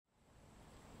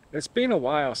It's been a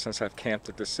while since I've camped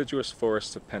the deciduous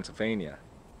forests of Pennsylvania.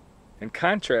 In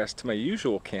contrast to my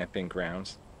usual camping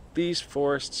grounds, these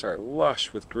forests are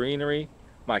lush with greenery,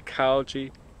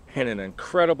 mycology, and an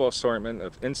incredible assortment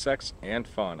of insects and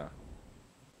fauna.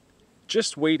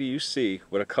 Just wait till you see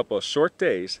what a couple of short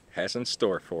days has in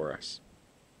store for us.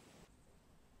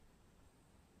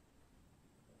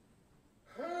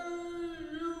 Hey,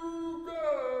 you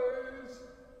guys!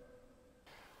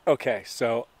 Okay,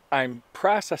 so I'm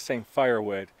processing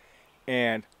firewood,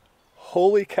 and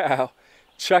holy cow,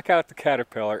 check out the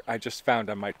caterpillar I just found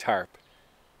on my tarp.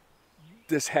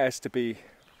 This has to be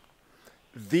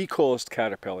the coolest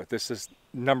caterpillar. This is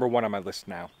 #1 on my list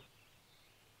now.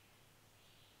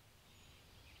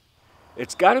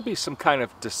 It's got to be some kind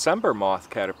of December moth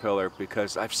caterpillar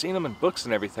because I've seen them in books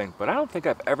and everything, but I don't think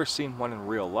I've ever seen one in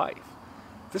real life.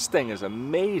 This thing is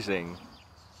amazing.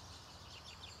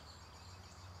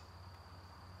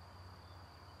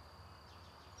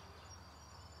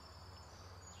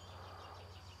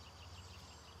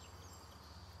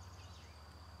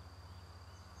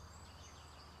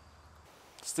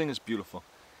 This thing is beautiful.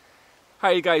 How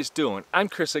you guys doing? I'm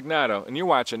Chris Ignato, and you're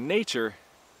watching Nature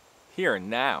Here and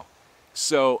Now.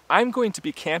 So I'm going to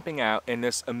be camping out in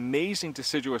this amazing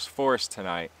deciduous forest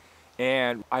tonight,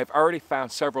 and I've already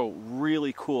found several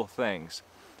really cool things.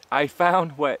 I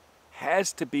found what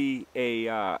has to be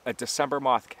a December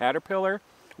moth caterpillar,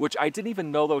 which I didn't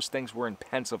even know those things were in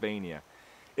Pennsylvania.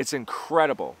 It's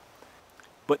incredible.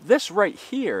 But this right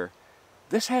here,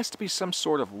 this has to be some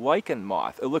sort of lichen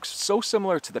moth. It looks so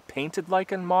similar to the painted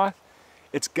lichen moth.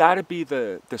 It's got to be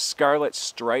the scarlet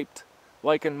striped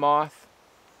lichen moth.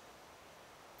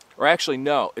 Or actually,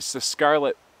 no, it's the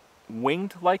scarlet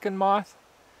winged lichen moth.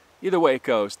 Either way it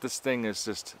goes, this thing is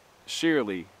just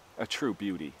sheerly a true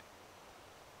beauty.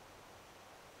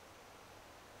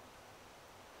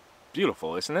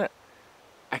 Beautiful, isn't it?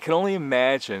 I can only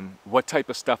imagine what type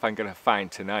of stuff I'm going to find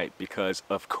tonight because,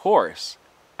 of course,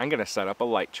 I'm going to set up a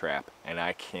light trap, and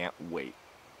I can't wait.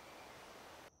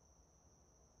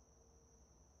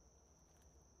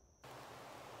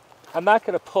 I'm not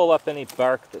going to pull up any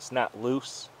bark that's not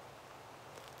loose,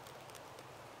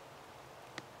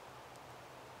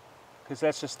 because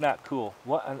that's just not cool.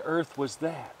 What on earth was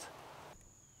that?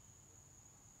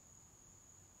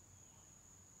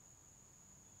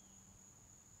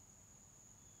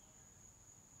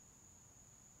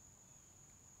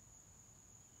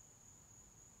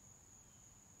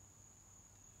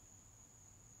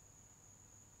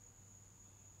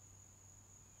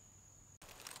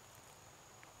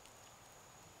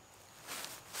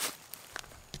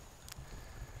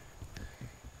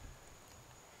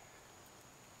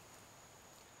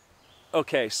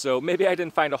 Okay, so maybe I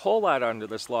didn't find a whole lot under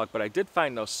this log, but I did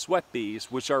find those sweat bees,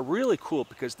 which are really cool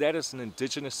because that is an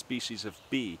indigenous species of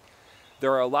bee.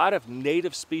 There are a lot of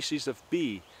native species of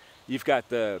bee. You've got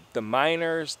the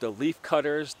miners, the leaf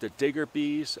cutters, the digger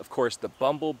bees, of course the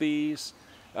bumblebees,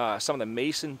 some of the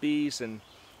mason bees, and,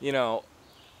 you know,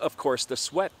 of course the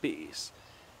sweat bees.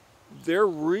 They're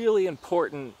really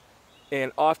important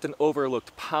and often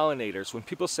overlooked pollinators. When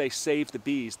people say save the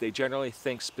bees, they generally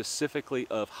think specifically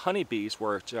of honeybees,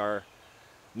 which are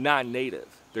non-native.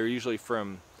 They're usually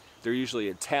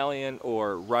Italian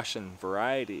or Russian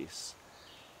varieties.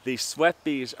 These sweat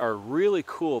bees are really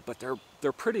cool, but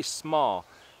they're pretty small.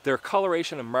 Their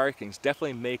coloration and markings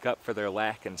definitely make up for their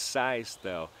lack in size,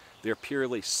 though. They're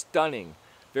purely stunning,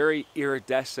 very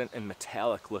iridescent and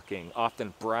metallic looking,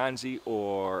 often bronzy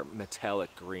or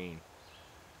metallic green.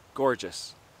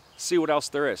 Gorgeous. See what else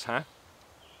there is, huh?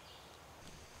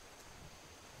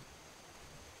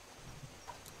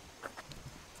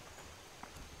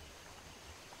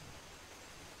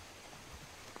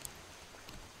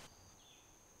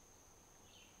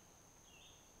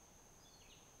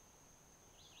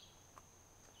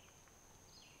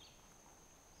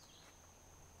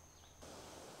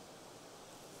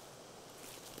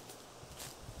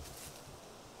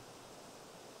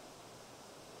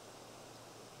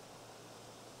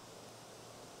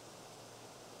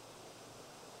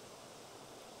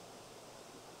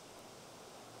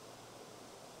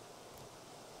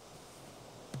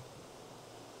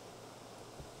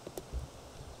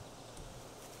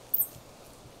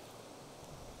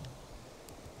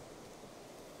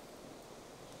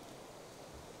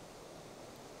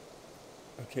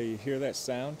 Okay, you hear that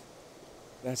sound?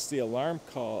 That's the alarm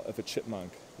call of a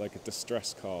chipmunk, like a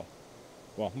distress call.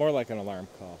 Well, more like an alarm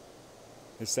call.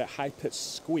 It's that high-pitched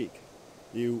squeak.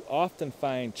 You often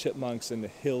find chipmunks in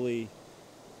the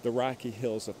rocky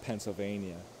hills of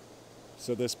Pennsylvania.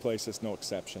 So this place is no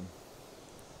exception.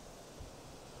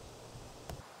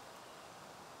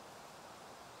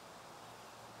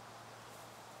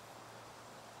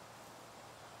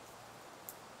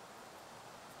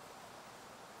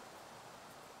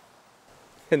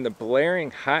 In the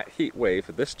blaring hot heat wave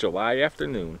of this July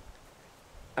afternoon,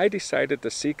 I decided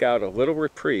to seek out a little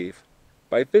reprieve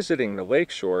by visiting the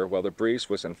lakeshore while the breeze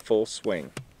was in full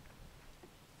swing.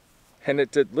 And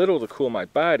it did little to cool my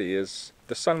body as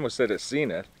the sun was at its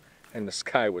zenith and the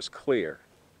sky was clear.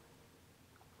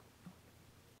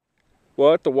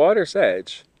 Well, at the water's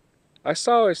edge, I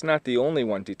saw I was not the only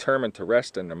one determined to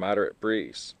rest in the moderate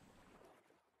breeze.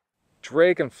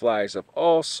 Dragonflies of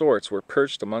all sorts were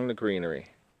perched among the greenery,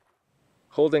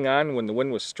 holding on when the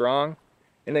wind was strong,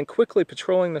 and then quickly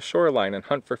patrolling the shoreline and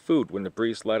hunt for food when the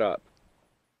breeze let up.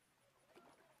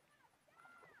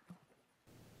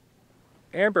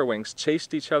 Amberwings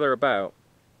chased each other about,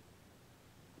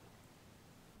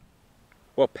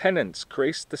 while pennants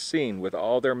graced the scene with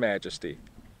all their majesty.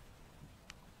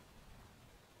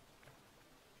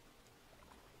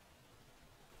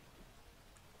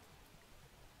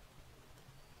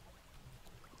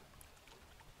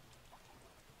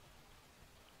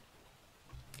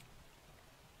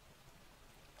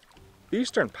 The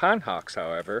eastern pondhawks,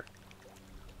 however,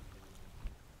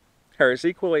 are as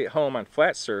equally at home on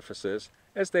flat surfaces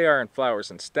as they are in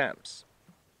flowers and stems.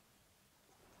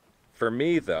 For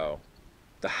me, though,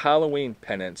 the Halloween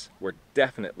pennants were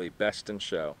definitely best in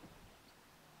show.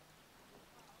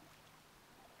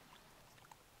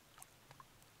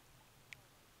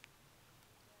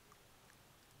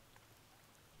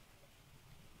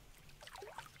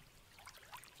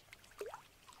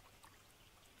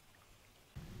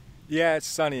 Yeah, it's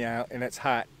sunny out and it's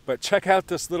hot, but check out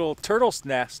this little turtle's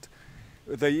nest.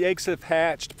 The eggs have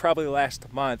hatched probably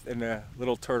last month and the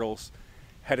little turtles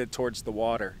headed towards the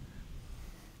water.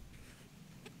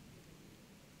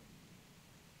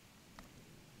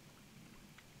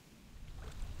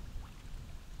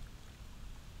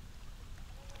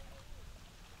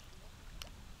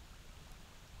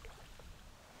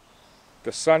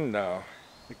 The sun, though,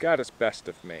 it got its best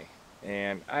of me,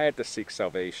 and I had to seek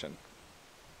salvation.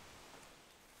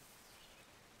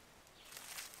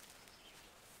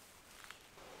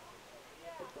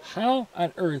 How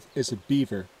on earth is a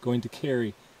beaver going to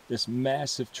carry this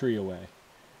massive tree away?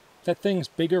 That thing's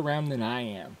bigger around than I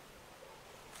am.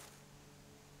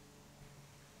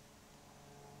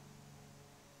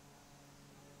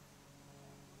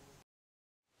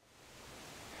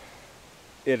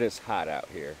 It is hot out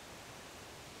here.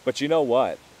 But you know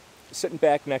what? Sitting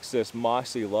back next to this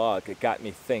mossy log, it got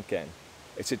me thinking.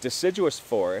 It's a deciduous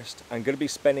forest. I'm going to be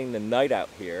spending the night out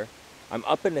here. I'm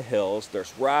up in the hills.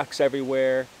 There's rocks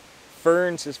everywhere.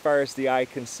 Ferns as far as the eye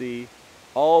can see.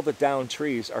 All the down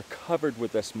trees are covered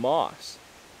with this moss.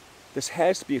 This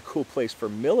has to be a cool place for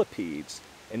millipedes,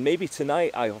 and maybe tonight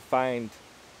I'll find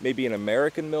maybe an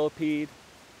American millipede.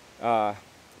 It'd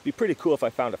be pretty cool if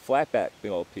I found a flatback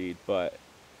millipede, but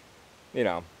you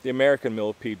know, the American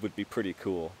millipede would be pretty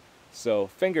cool. So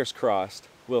fingers crossed,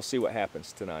 we'll see what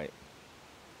happens tonight.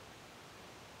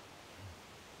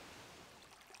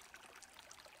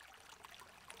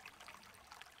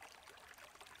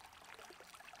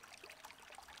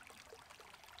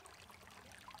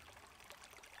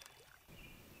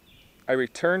 I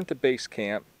returned to base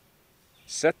camp,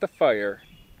 set the fire,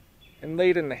 and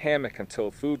laid in the hammock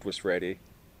until food was ready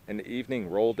and the evening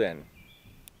rolled in.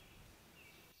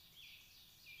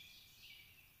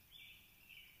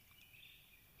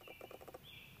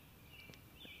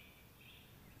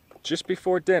 Just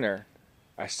before dinner,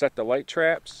 I set the light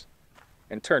traps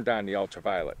and turned on the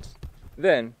ultraviolets.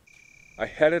 Then, I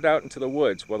headed out into the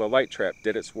woods while the light trap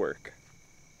did its work.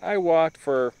 I walked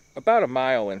for about a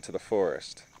mile into the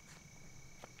forest.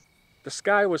 The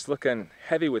sky was looking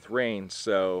heavy with rain,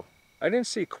 so I didn't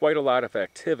see quite a lot of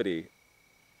activity,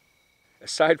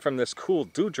 aside from this cool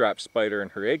dewdrop spider in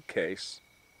her egg case.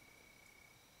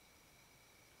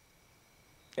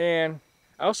 And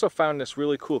I also found this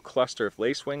really cool cluster of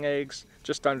lacewing eggs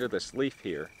just under this leaf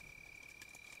here.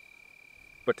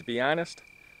 But to be honest,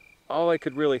 all I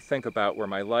could really think about were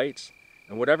my lights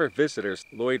and whatever visitors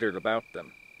loitered about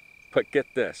them. But get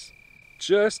this,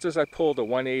 just as I pulled a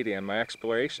 180 on my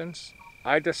explorations,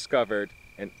 I discovered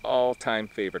an all-time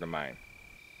favorite of mine.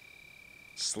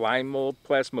 Slime mold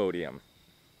Plasmodium.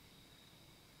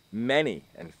 Many,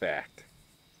 in fact.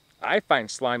 I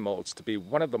find slime molds to be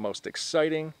one of the most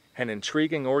exciting and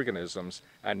intriguing organisms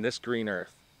on this green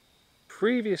earth.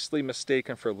 Previously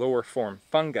mistaken for lower form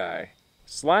fungi,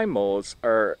 slime molds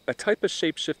are a type of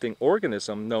shape-shifting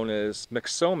organism known as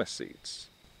Myxomycetes,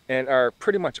 and are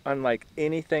pretty much unlike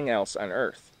anything else on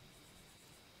Earth.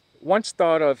 Once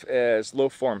thought of as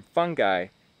low-form fungi,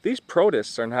 these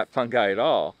protists are not fungi at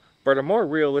all, but are more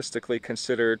realistically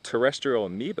considered terrestrial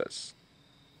amoebas.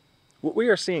 What we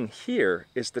are seeing here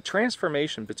is the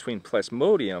transformation between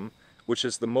Plasmodium, which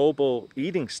is the mobile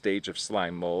eating stage of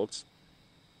slime molds,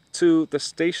 to the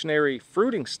stationary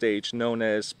fruiting stage known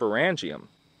as sporangium.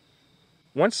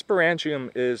 Once sporangium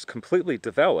is completely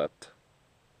developed,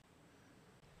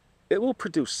 it will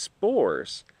produce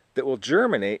spores that will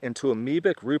germinate into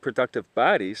amoebic reproductive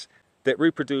bodies that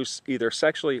reproduce either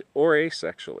sexually or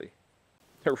asexually.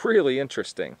 They're really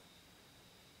interesting.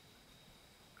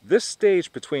 This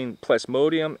stage between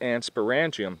Plasmodium and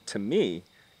sporangium, to me,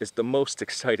 is the most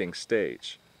exciting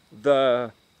stage.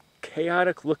 The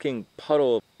chaotic looking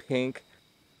puddle of pink,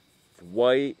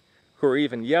 white, or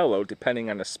even yellow, depending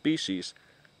on the species,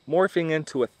 morphing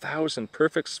into 1,000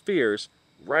 perfect spheres,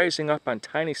 rising up on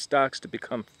tiny stalks to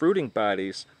become fruiting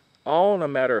bodies, all in a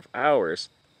matter of hours,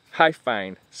 I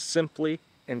find simply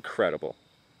incredible.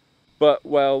 But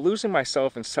while losing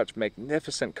myself in such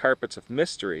magnificent carpets of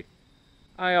mystery,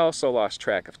 I also lost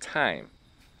track of time.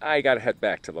 I gotta head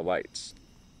back to the lights.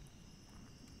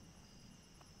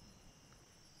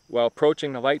 While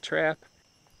approaching the light trap,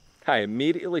 I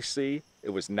immediately see it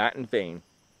was not in vain.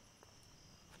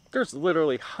 There's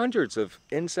literally hundreds of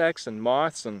insects and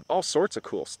moths and all sorts of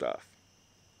cool stuff.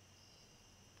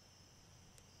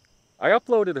 I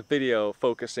uploaded a video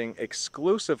focusing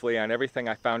exclusively on everything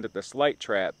I found at this light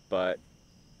trap, but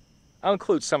I'll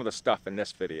include some of the stuff in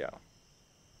this video.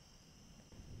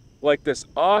 Like this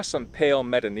awesome pale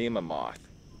Luna Moth.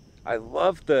 I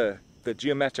love the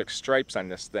geometric stripes on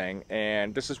this thing,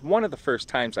 and this is one of the first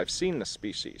times I've seen this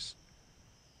species.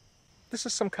 This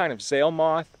is some kind of sail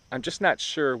moth. I'm just not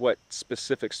sure what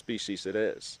specific species it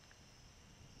is.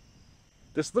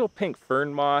 This little pink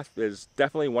fern moth is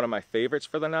definitely one of my favorites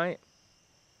for the night.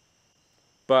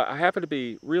 But I happen to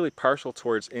be really partial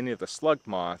towards any of the slug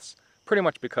moths, pretty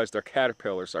much because their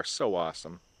caterpillars are so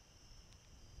awesome.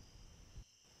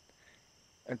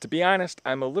 And to be honest,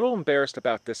 I'm a little embarrassed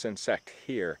about this insect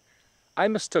here. I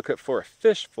mistook it for a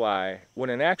fish fly, when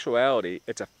in actuality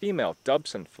it's a female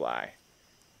Dobson fly.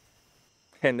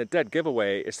 And the dead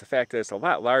giveaway is the fact that it's a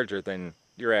lot larger than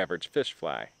your average fish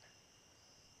fly.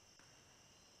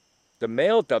 The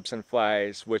male Dobson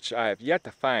flies, which I have yet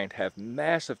to find, have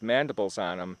massive mandibles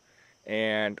on them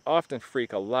and often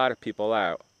freak a lot of people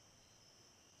out.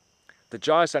 The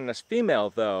jaws on this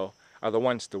female, though, are the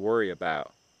ones to worry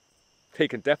about. They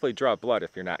can definitely draw blood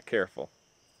if you're not careful.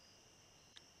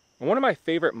 And one of my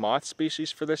favorite moth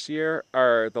species for this year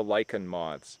are the lichen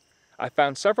moths. I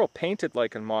found several painted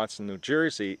lichen moths in New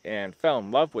Jersey and fell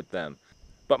in love with them,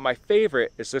 but my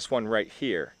favorite is this one right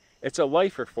here. It's a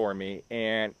lifer for me,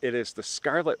 and it is the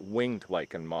Scarlet winged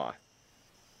lichen moth.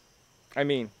 I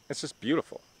mean, it's just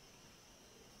beautiful.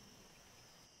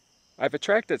 I've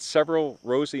attracted several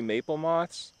rosy maple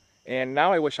moths, and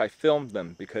now I wish I filmed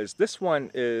them because this one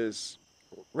is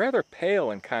rather pale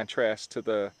in contrast to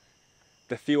the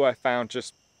few I found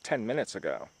just 10 minutes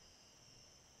ago.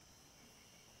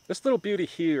 This little beauty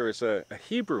here is a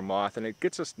Hebrew moth, and it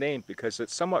gets its name because it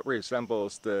somewhat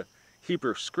resembles the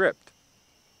Hebrew script.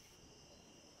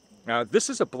 Now, this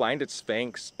is a blinded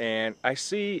Sphynx, and I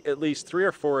see at least 3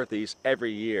 or 4 of these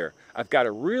every year. I've got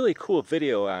a really cool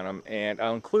video on them, and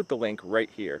I'll include the link right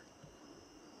here.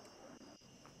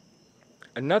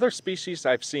 Another species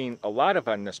I've seen a lot of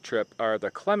on this trip are the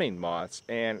Clemming moths,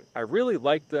 and I really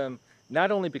like them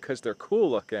not only because they're cool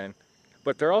looking,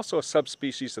 but they're also a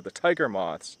subspecies of the tiger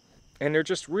moths, and they're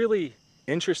just really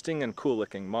interesting and cool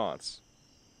looking moths.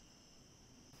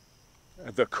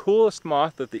 The coolest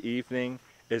moth of the evening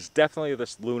is definitely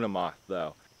this Luna Moth,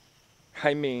 though.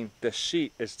 I mean, the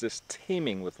sheet is just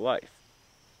teeming with life.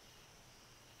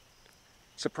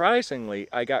 Surprisingly,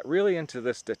 I got really into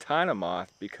this Datana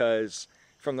moth because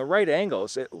from the right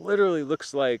angles, it literally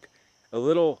looks like a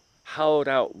little hollowed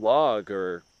out log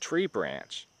or tree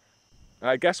branch.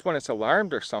 I guess when it's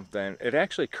alarmed or something, it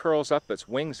actually curls up its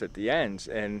wings at the ends,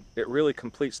 and it really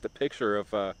completes the picture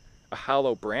of a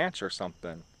hollow branch or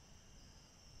something.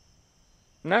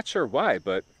 I'm not sure why,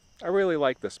 but I really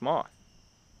like this moth.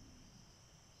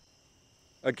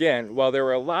 Again, while there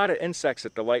were a lot of insects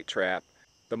at the light trap,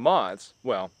 the moths,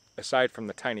 well, aside from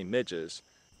the tiny midges,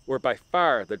 were by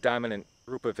far the dominant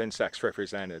group of insects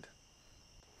represented.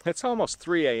 It's almost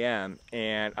 3 a.m.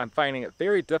 and I'm finding it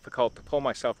very difficult to pull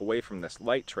myself away from this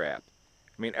light trap.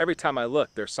 I mean, every time I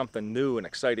look, there's something new and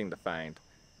exciting to find.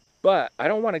 But I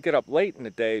don't want to get up late in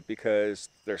the day because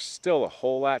there's still a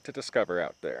whole lot to discover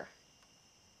out there.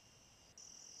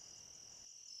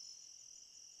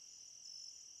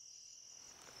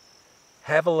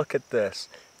 Have a look at this.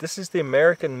 This is the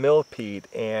American millipede,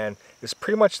 and it's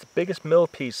pretty much the biggest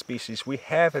millipede species we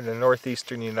have in the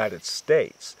northeastern United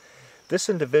States. This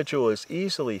individual is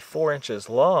easily 4 inches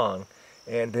long,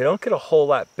 and they don't get a whole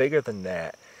lot bigger than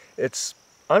that. Its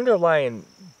underlying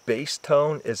base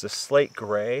tone is a slate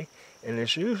gray, and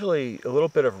there's usually a little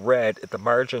bit of red at the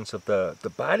margins of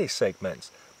the body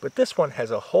segments. But this one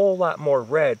has a whole lot more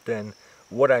red than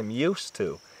what I'm used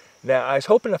to. Now, I was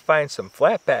hoping to find some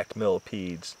flat-backed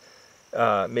millipedes,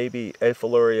 maybe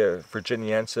Aphiloria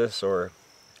virginiensis or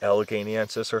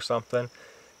alleghaniensis or something.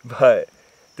 But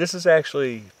this is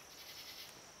actually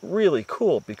really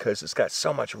cool because it's got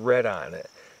so much red on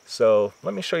it. So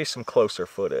let me show you some closer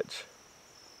footage.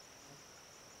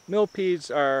 Millipedes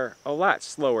are a lot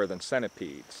slower than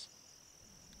centipedes.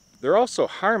 They're also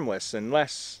harmless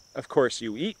unless, of course,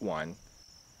 you eat one.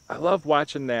 I love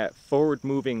watching that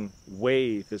forward-moving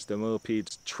wave as the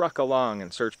millipedes truck along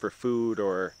and search for food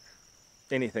or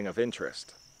anything of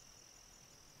interest.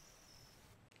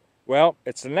 Well,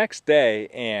 it's the next day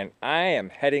and I am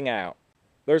heading out.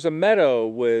 There's a meadow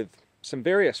with some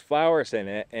various flowers in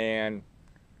it, and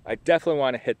I definitely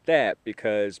want to hit that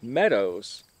because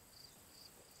meadows,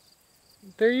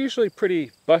 they're usually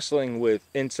pretty bustling with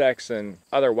insects and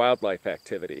other wildlife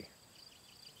activity.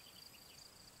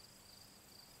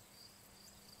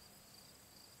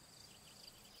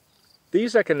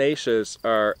 These echinaceas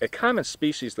are a common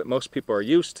species that most people are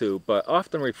used to, but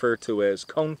often referred to as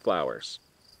coneflowers.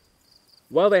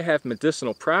 While they have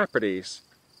medicinal properties,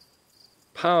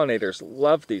 pollinators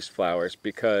love these flowers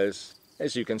because,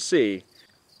 as you can see,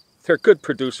 they're good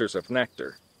producers of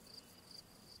nectar.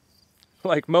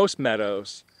 Like most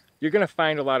meadows, you're going to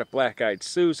find a lot of black-eyed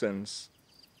Susans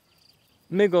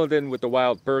mingled in with the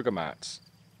wild Burgemots.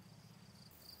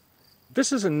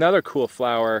 This is another cool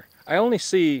flower I only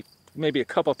see maybe a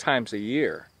couple times a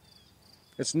year.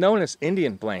 It's known as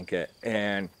Indian blanket,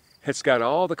 and it's got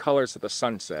all the colors of the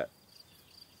sunset.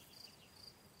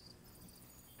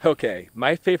 Okay,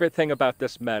 my favorite thing about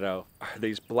this meadow are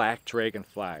these black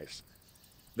dragonflies.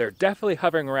 They're definitely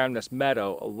hovering around this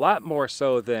meadow a lot more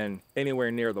so than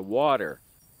anywhere near the water.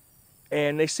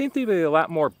 And they seem to be a lot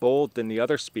more bold than the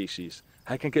other species.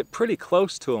 I can get pretty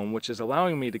close to them, which is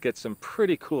allowing me to get some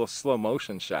pretty cool slow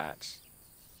motion shots.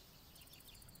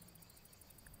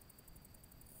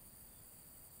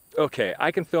 Okay, I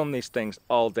can film these things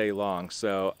all day long,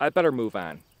 so I better move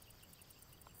on.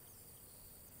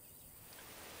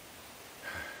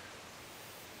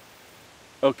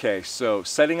 Okay, so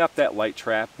setting up that light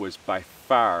trap was by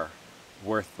far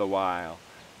worth the while.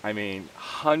 I mean,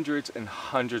 hundreds and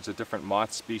hundreds of different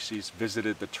moth species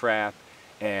visited the trap,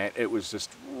 and it was just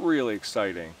really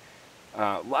exciting.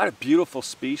 A lot of beautiful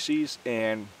species,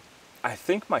 and I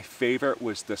think my favorite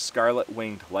was the scarlet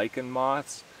winged lichen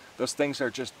moths. Those things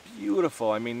are just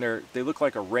beautiful. I mean, they look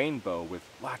like a rainbow with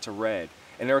lots of red.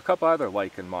 And there are a couple other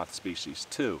lichen moth species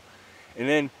too. And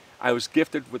then I was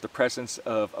gifted with the presence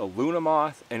of a Luna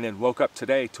Moth, and then woke up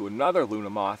today to another Luna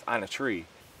Moth on a tree.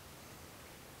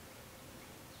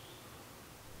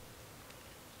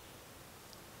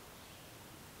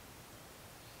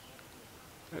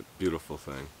 That beautiful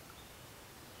thing.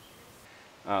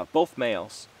 Both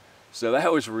males. So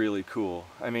that was really cool.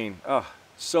 I mean,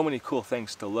 so many cool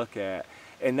things to look at.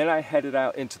 And then I headed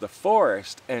out into the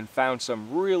forest and found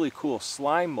some really cool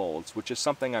slime molds, which is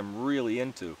something I'm really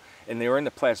into. And they were in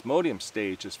the Plasmodium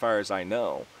stage as far as I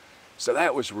know. So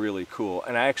that was really cool.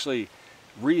 And I actually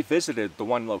revisited the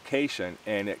one location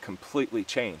and it completely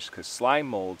changed because slime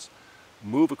molds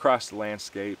move across the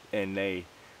landscape and they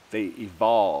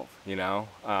evolve, you know.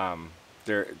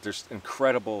 They're just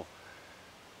incredible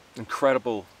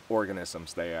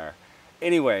organisms they are.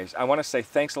 Anyways, I want to say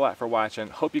thanks a lot for watching.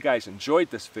 Hope you guys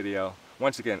enjoyed this video.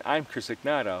 Once again, I'm Chris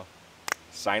Ignato,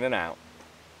 signing out.